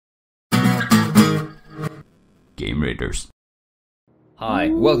GameRaiders. Hi,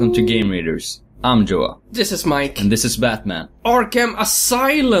 welcome to GameRaiders. I'm Joa. This is Mike. And this is Batman. Arkham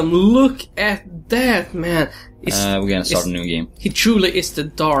Asylum, look at that, man. We're gonna start a new game. He truly is the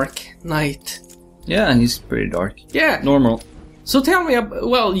Dark Knight. Yeah, he's pretty dark. Yeah. Normal. So tell me,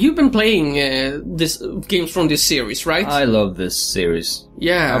 well, you've been playing this games from this series, right? I love this series.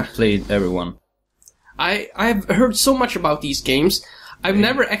 Yeah. I've played everyone. I've heard so much about these games. I've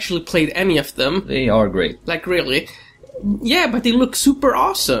never actually played any of them. They are great. Like, really. Yeah, but they look super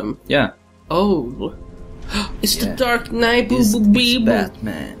awesome. Yeah. Oh. It's the Dark Knight. Boo, It's boo, bee, boo.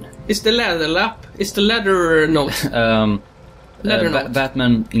 Batman. It's the leather lap. It's the leather note. Leather note.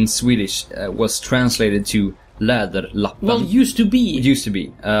 Batman in Swedish was translated to Läderlappen. Well, used to be. Used to be.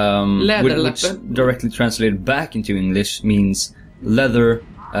 Which Läderlappen. directly translated back into English means leather...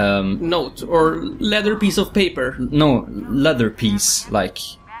 Note or leather piece of paper. No, leather piece, like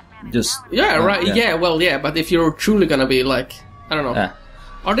just... Yeah, right. Yeah, well, yeah. But if you're truly gonna be like, I don't know.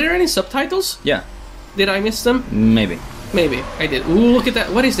 Are there any subtitles? Yeah. Did I miss them? Maybe. Maybe I did. Ooh, look at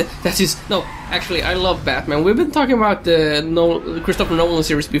that. What is that? That is no. Actually, I love Batman. We've been talking about the Christopher Nolan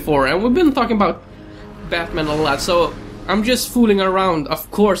series before, and we've been talking about Batman a lot. So I'm just fooling around.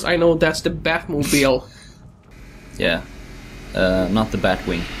 Of course, I know that's the Batmobile. Yeah. Not the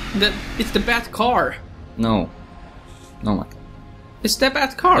Batwing. It's the Bat car. No. No, Mike. It's the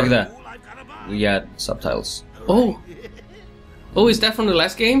Bat car. Look at that. We got subtitles. Oh. Oh, is that from the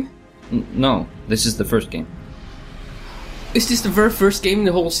last game? No, this is the first game. Is this the very first game in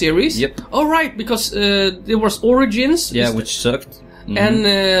the whole series? Yep. Oh, right, because there was Origins. Yeah, which sucked. Mm-hmm.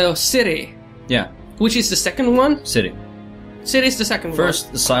 And City. Yeah. Which is the second one? City. City is the second First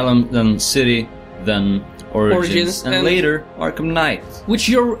one. Asylum, then City, then Origins and later Arkham Knight. Which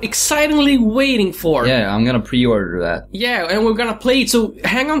you're excitingly waiting for. Yeah, I'm gonna pre-order that. Yeah, and we're gonna play it, so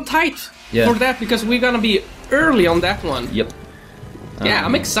hang on tight for that, because we're gonna be early on that one. Yep. Yeah,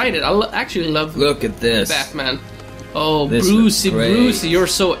 I'm excited. I actually love Look at this. Batman. Oh, This Brucey, you're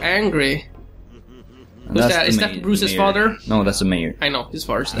so angry. Who's that? Is that Bruce's father? No, that's the mayor. I know, his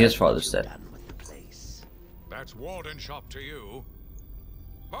father's dead. His father's dead. That's Warden Shop to you.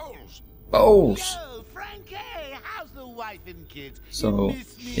 Bowles! Bowles! Hello, Frankie! How's the wife and kids? So,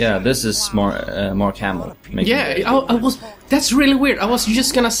 yeah, this is Mark Hamill. Yeah, I was... That's really weird. I was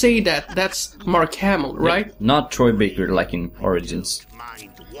just gonna say that. That's Mark Hamill, right? Yep. Not Troy Baker like in Origins.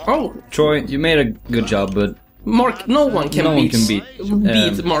 Oh. Troy, you made a good job, but... No one can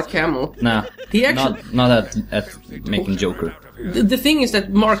beat Mark Hamill. Nah, he actually not at making Joker. The thing is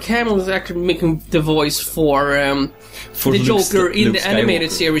that Mark Hamill is actually making the voice for the Joker in the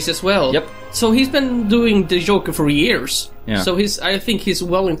animated series as well. Yep. So he's been doing the Joker for years. Yeah. So I think he's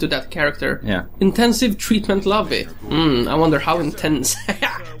well into that character. Yeah. Intensive treatment, love it. I wonder how intense.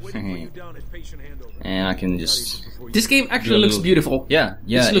 And I can just... This game actually looks beautiful. Yeah.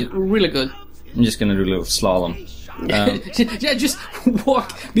 It looks really good. I'm just gonna do a little slalom. Yeah, just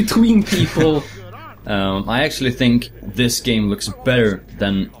walk between people. I actually think this game looks better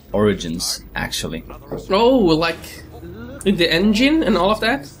than Origins, actually. Oh, like the engine and all of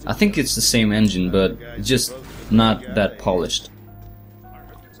that? I think it's the same engine, but just not that polished.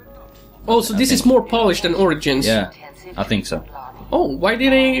 Oh, so this is more polished than Origins? Yeah, I think so. Oh, why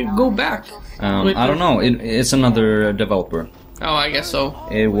did they go back? I don't know, it's another developer. Oh, I guess so.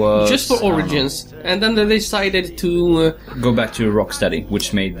 It was... just for Origins. And then they decided to... go back to Rocksteady,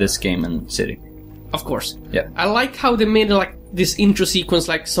 which made this game and City. Of course. Yeah. I like how they made like this intro sequence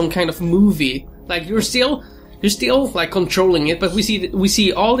like some kind of movie. Like you're still like controlling it, but we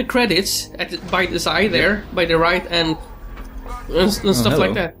see all the credits by the side there, by the right, and stuff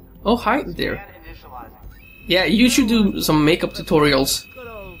like that. Oh, hi there. Yeah, you should do some makeup tutorials.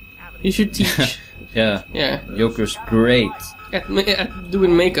 You should teach. Yeah. Yeah. Joker's great. At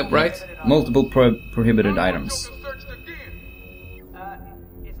doing makeup, right? Multiple prohibited items.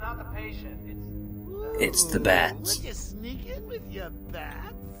 It's not the patient, It's the bats. Would you sneak in with your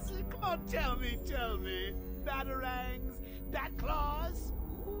bats? Come on, tell me. Batarangs, bat claws,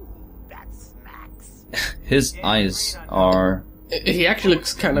 bat smacks. His eyes are... He actually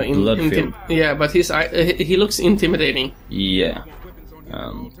looks kind of blood-filled. Yeah, but he looks intimidating. Yeah.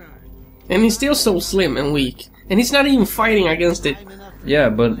 And he's still so slim and weak. And he's not even fighting against it. Yeah,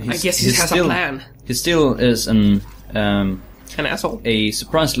 but I guess he has a plan. He still is an asshole.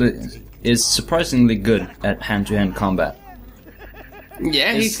 Surprisingly good at hand-to-hand combat.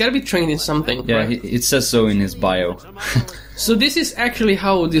 Yeah, he's gotta be trained in something. Yeah, right? it says so in his bio. So this is actually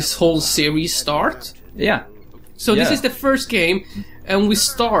how this whole series starts? Yeah. So this is the first game. and we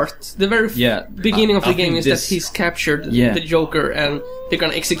start the very beginning of the I game think is this- that he's captured Yeah. the Joker and they're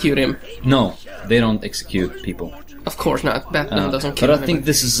gonna execute him. No, they don't execute people. Of course not. Batman doesn't But kill I anybody. think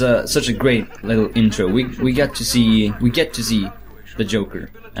this is such a great little intro. We get to see the Joker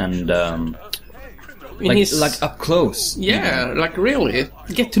and In his- like up close. yeah, like really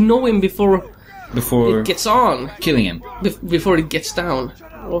get to know him before Before it gets on, killing him. before it gets down.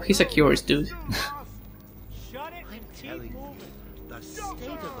 Oh, he's a curious dude. Shut it. I'm telling you, the state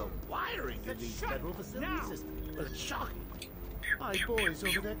of the wiring in these federal facilities is shocking. My boys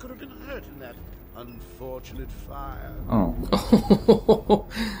over there could have been hurt in that unfortunate fire. Oh,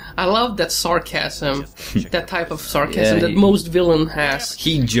 I love that sarcasm, that type of sarcasm Yeah, that most villain has.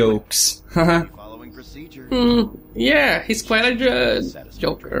 he jokes. Following procedure. Yeah, he's quite a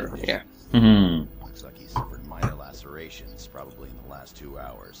Joker. Yeah. Looks like he suffered minor lacerations, probably in the last 2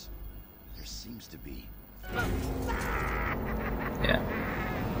 hours. There seems to be. Yeah,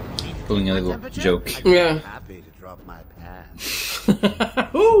 pulling a little joke. Yeah. Happy to drop my pants.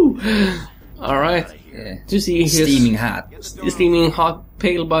 Ooh. All right. Yeah. To see his Steaming hot. steaming hot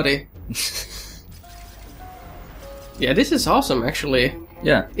pale body. Yeah, this is awesome actually.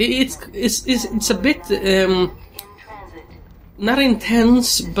 Yeah, It's a bit not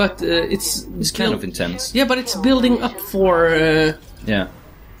intense, but it's kind of intense. Yeah, but it's building up for Yeah.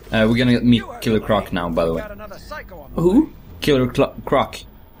 We're gonna meet Killer Croc now, by the way. who? Killer Croc.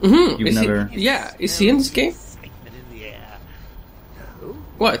 Mm-hmm. You've never. Is he in this game? Excitement in the air.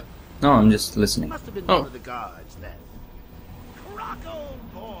 What? No, I'm just listening. Must have been Oh. one of the guards then. Croc,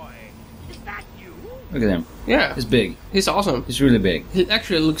 old boy, is that you? Look at him. Yeah, He's big. he's awesome. He's really big. He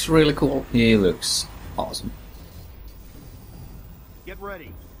actually looks really cool. He looks awesome. Get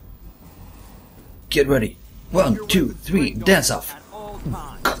ready. Get ready. 1, 2, 3, dance off. At all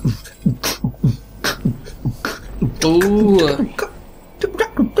times. Ooh.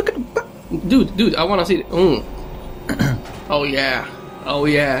 Dude, I wanna see it. Oh yeah. Oh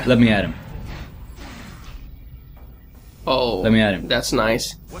yeah. Let me at him. Oh. Let me at him. That's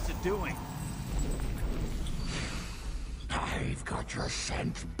nice. What's it doing? I've got your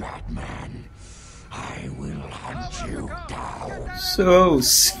scent, Batman. I will hunt you down. So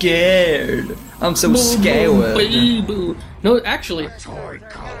scared. I'm so scared. Boo. No, actually, Toy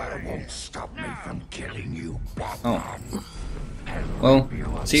collar won't stop me from killing you, Batman. Oh.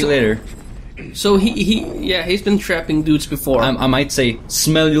 Well, see you later. so he's been trapping dudes before. I might say,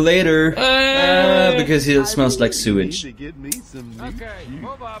 smell you later. Because he smells like sewage. Get me some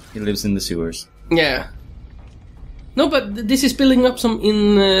He lives in the sewers. Yeah. No, but this is building up some what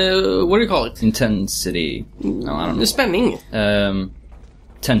do you call it? Intensity. No, I don't know. Spanning.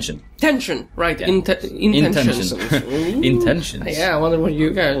 Tension. Tension, right. Yeah. Intentions. Intention. Intentions. Yeah, I wonder what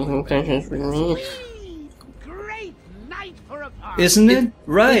you guys intentions with me. Great night for a party. Isn't it?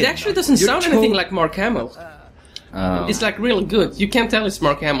 Right. It actually doesn't You're sound anything like Mark Hamill. It's like really good. You can't tell it's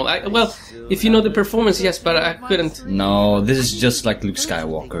Mark Hamill. Well, if you know the performance, yes, but I couldn't. No, this is just like Luke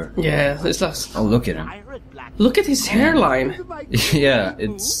Skywalker. Yeah, it's like, Oh, look at him. look at his hairline. Yeah,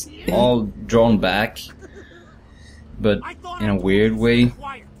 it's all drawn back, but in a weird way.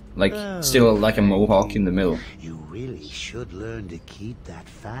 Like, still like a mohawk in the middle. You really should learn to keep that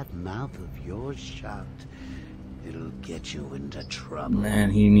fat mouth of yours shut. It'll get you into trouble.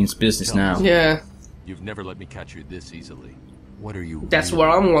 Man, he means business now. Yeah, You've never let me catch you this easily. What are you? that's what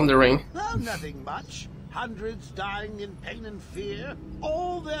I'm wondering. Oh, nothing much. Hundreds dying in pain and fear.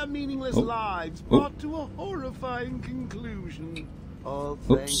 All their meaningless Oh. lives Oh. brought to a horrifying conclusion. All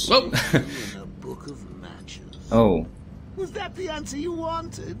Oops. thanks Oh. to you in a book of matches. Oh, Was that the answer you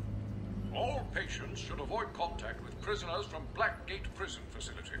wanted? All patients should avoid contact with prisoners from Blackgate Prison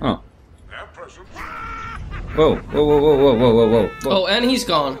Facility. oh. Their presence. Whoa, whoa, whoa, whoa, whoa, whoa, whoa, whoa. Oh, and he's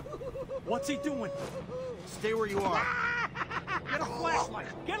gone. What's he doing? Stay where you are. Get a flashlight.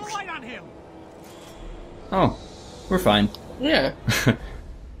 Get a light on him. Oh, we're fine. Yeah.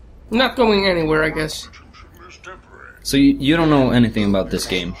 Not going anywhere, I guess. Is temporary. So you don't know anything about this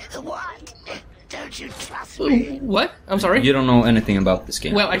game. What? Don't you trust me? What? I'm sorry? You don't know anything about this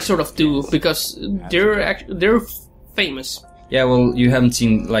game. Well, I sort of do, because they're famous. Yeah, well, you haven't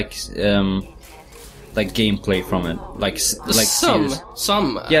seen like gameplay from it, like series.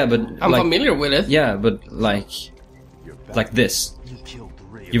 Some. Yeah, but I'm like, familiar with it. Yeah, but like this.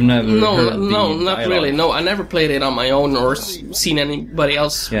 You've never heard No, the not dialogue. really. No, I never played it on my own or seen anybody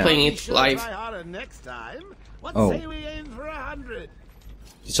else Yeah. playing it live. Try harder next time. What Oh. say we aim for 100?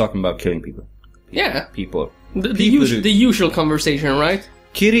 He's talking about killing people. Yeah. People. The usual conversation, right?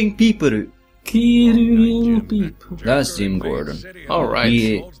 Killing people. Killing people. That's Jim Gordon. Alright.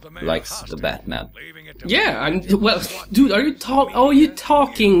 He likes the Batman. Leaving it Yeah, well, dude, are you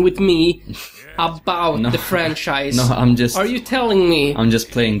talking with me about the franchise? No, I'm just... Are you telling me? I'm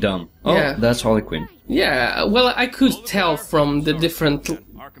just playing dumb. Oh, Yeah. that's Harley Quinn. Yeah, well, I could tell from the different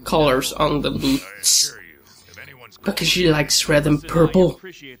colors on the boots. Because she likes red and purple.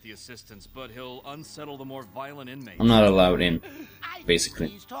 Appreciate the assistance, but he'll unsettle the more violent inmates. I'm not allowed in, basically.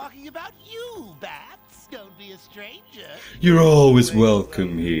 He's talking about you, Bats. Don't be a stranger. You're always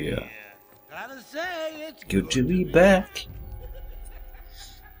welcome here. Gotta say, it's Good to be back.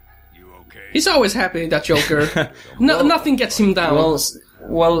 You okay? He's always happy, that Joker. Nothing gets him down.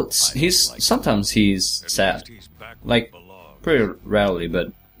 Sometimes he's sad. Like, pretty rarely,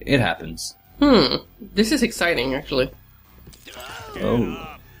 but it happens. This is exciting, actually.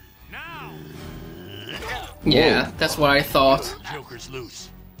 Oh. Yeah, that's what I thought. Joker's loose.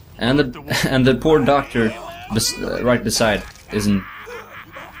 And the poor doctor right beside isn't...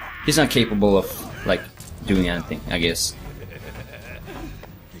 He's not capable of, like, doing anything, I guess.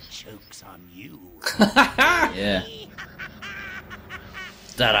 the joke's on you. Yeah.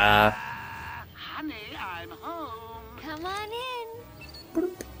 Ta-da! Honey, I'm home. Come on in.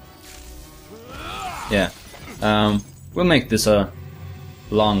 Yeah. We'll make this a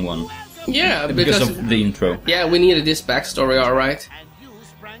long one. Yeah, Because of the intro. Yeah, we needed this backstory, alright. And you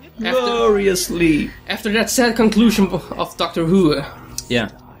sprang it. Gloriously! After that sad conclusion of Doctor Who. Yeah.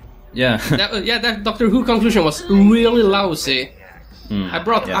 Yeah. That Doctor Who conclusion was really lousy. I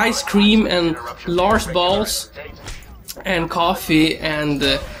brought ice cream and Lars balls and coffee and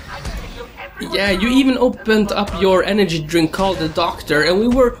yeah, you even opened up your energy drink called the Doctor, and we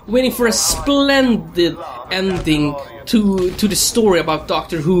were waiting for a splendid ending to the story about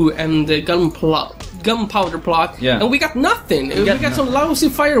Doctor Who and the gunpowder plot. Yeah. And we got nothing. We got some lousy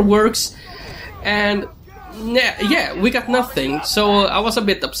fireworks, and yeah, we got nothing. So I was a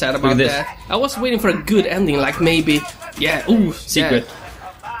bit upset about that. I was waiting for a good ending, like maybe, yeah, ooh, Secret.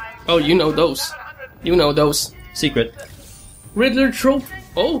 yeah. Oh, you know those. You know those. Secret. Riddler trophy.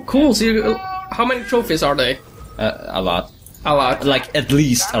 Oh, cool. So how many trophies are they? A lot. A lot. Like, at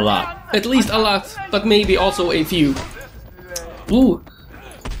least a lot. At least a lot, but maybe also a few. Ooh.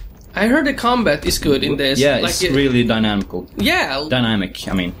 I heard the combat is good in this. Yeah, like it's really dynamical. Yeah. Dynamic,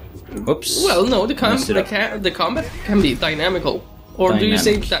 I mean. Oops. Well, no, the Messed it up. combat can be dynamical. Or do you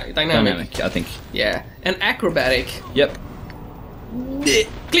say dynamic? Dynamic, I think. Yeah. And acrobatic. Yep.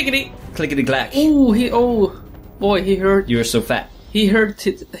 Clickety. Clickety-clack. Oh, boy, he hurt. You're so fat. He hurt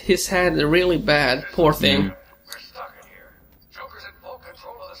his head really bad. Poor thing. We're stuck in here. Joker's in full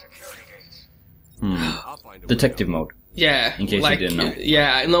control of the security gates. Detective mode. Yeah. In case you didn't know.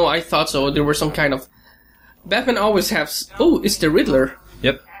 Yeah, no, I thought so. There were some kind of... Batman always has... Oh, it's the Riddler.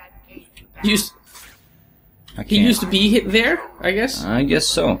 Yep. He I used to be there, I guess. I guess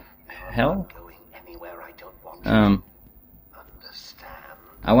so. Hell.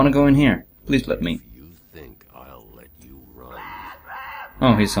 I want to go in here. Please let me. You think I'll let you run?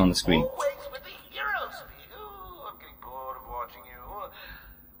 Oh, he's on the screen. Always with the hero speed. Ooh, I'm getting bored of watching you.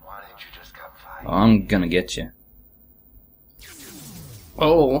 Why didn't you just come fight? Oh, I'm gonna get you.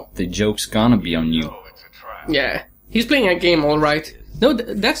 Oh, The joke's gonna be on you. yeah. He's playing a game, all right. No,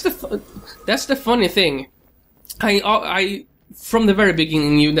 that's the funny thing. I from the very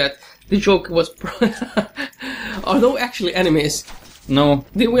beginning knew that the joke was. Although actually enemies, No.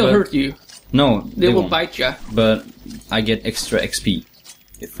 they will but- hurt you. No, They will won't. bite you. But I get extra XP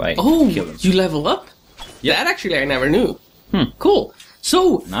if I Oh, kill them. you level up? Yeah. That actually I never knew. Cool.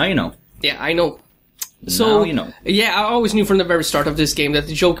 So, Now you know. yeah, I know. So, Now you know. yeah, I always knew from the very start of this game that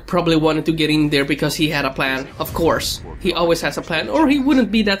the Joker probably wanted to get in there because he had a plan. Of course. He always has a plan, or he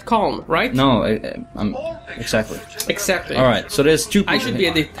wouldn't be that calm, right? No, I'm exactly. Exactly. Alright, so there's two people. I should be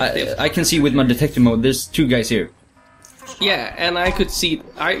a detective. I can see with my detective mode, there's two guys here. Yeah, and I could see...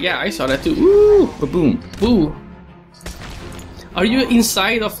 I saw that too. Ooh! Ba-boom. Ooh! Are you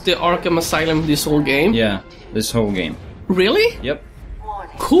inside of the Arkham Asylum this whole game? Yeah, this whole game. Really? Yep.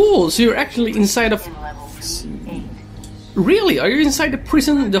 Cool, so you're actually inside of... Really? Are you inside the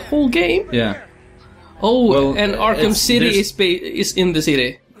prison the whole game? Yeah. Oh, Well, and Arkham City there's- is in the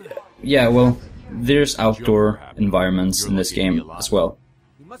city. Yeah, well, there's outdoor environments in this game as well.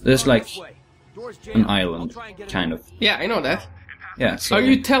 There's like an island, kind of. Yeah, I know that. Yeah, so... Are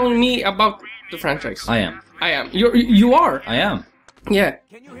you telling me about the franchise? I am. I am. You are. I am. Yeah.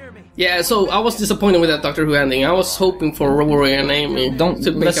 Yeah, so I was disappointed with that Doctor Who ending. I was hoping for Rory and Amy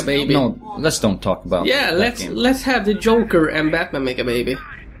to make a baby. No, let's don't talk about Yeah, that game. let's have the Joker and Batman make a baby.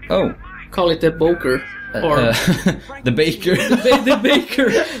 Oh. Call it the Boker. Or the baker. the Baker.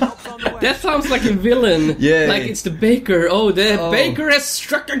 That sounds like a villain. Yeah. Like it's the baker. Oh, the baker has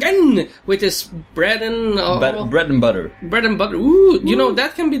struck again with his bread and bread and butter. Bread and butter. Ooh, you know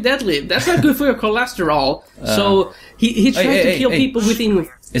that can be deadly. That's not good for your cholesterol. So he tried to kill people within.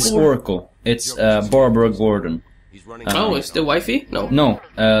 It's Oracle. It's Barbara Gordon. Oh, it's the wifey? No. No,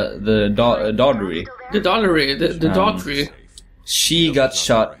 the daughtery. The daughtery. The daughtery. She got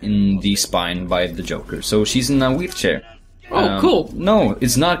shot in the spine by the Joker, so she's in a wheelchair. Oh, cool. No,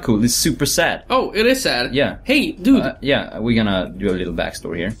 it's not cool. It's super sad. Oh, it is sad. Yeah. Hey, dude. Yeah, we're gonna do a little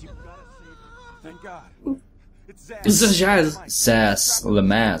backstory here. Thank God. It's Zaz. Sass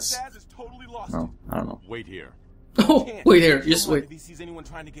Lamaz. No, I don't know. Wait here. Oh, wait here. Just wait. If he sees anyone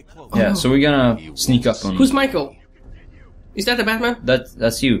trying to get close. Yeah, so we're gonna sneak up on. Who's Michael? Is that the Batman?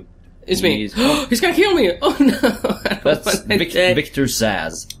 That's you. It's me. He's gonna kill me! Oh no! That's Victor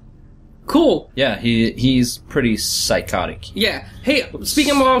Zaz. Cool. Yeah, he's pretty psychotic. Yeah. Hey,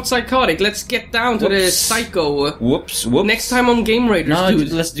 speaking about psychotic, let's get down to the psycho. Whoops. Next time on Game Raiders, No,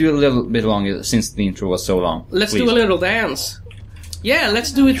 dude. let's do a little bit longer since the intro was so long. Let's Please. do a little dance. Yeah,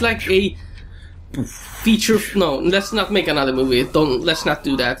 let's do it like a feature. No, let's not make another movie. Let's not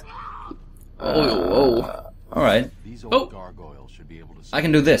do that. All right. Gargoyles should be able to I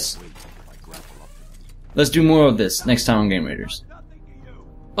can do this. Let's do more of this next time on Game Raiders.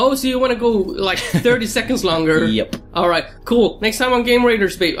 Oh, so you want to go like 30 seconds longer? Yep. Alright, cool. Next time on Game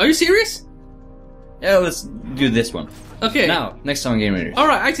Raiders, babe. Are you serious? Yeah, let's do this one. Okay. Now, next time on Game Raiders.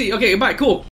 Alright, I see. Okay, bye, cool.